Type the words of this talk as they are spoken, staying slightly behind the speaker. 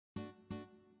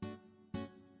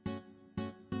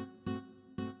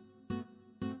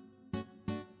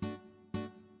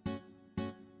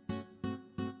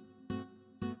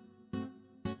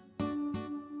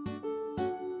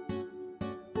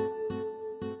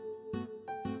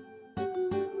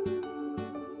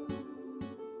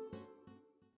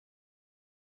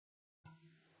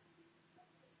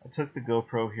took the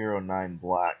GoPro Hero 9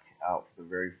 Black out for the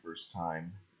very first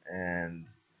time, and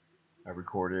I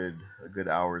recorded a good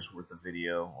hour's worth of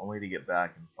video, only to get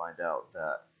back and find out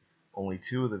that only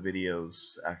 2 of the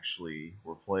videos actually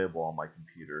were playable on my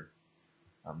computer.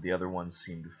 The other ones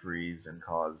seemed to freeze and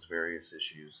cause various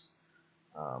issues.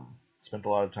 Spent a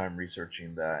lot of time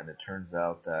researching that, and it turns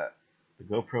out that the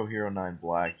GoPro Hero 9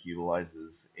 Black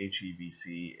utilizes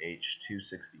HEVC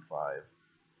H.265,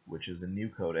 which is a new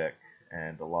codec,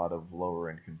 and a lot of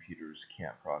lower-end computers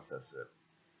can't process it.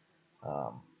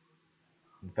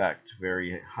 In fact,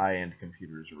 very high-end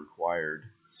computers are required.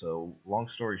 So, long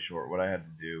story short, what I had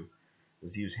to do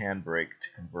was use Handbreak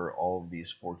to convert all of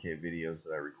these 4K videos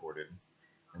that I recorded,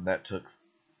 and that took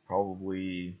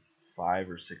probably 5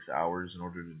 or 6 hours in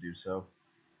order to do so.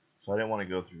 So I didn't want to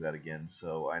go through that again,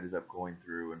 so I ended up going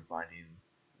through and finding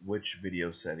which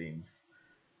video settings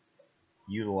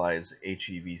utilize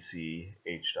HEVC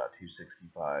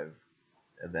H.265,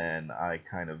 and then I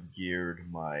kind of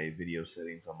geared my video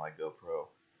settings on my GoPro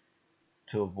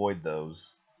to avoid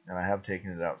those, and I have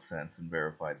taken it out since and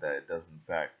verified that it does in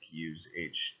fact use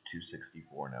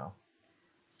H.264 now.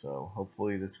 So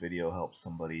hopefully this video helps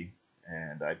somebody,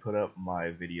 and I put up my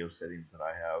video settings that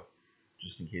I have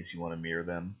just in case you want to mirror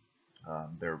them.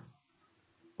 They're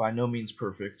by no means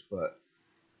perfect, but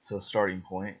it's a starting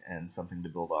point and something to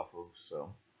build off of,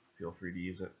 so feel free to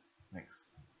use it. Thanks.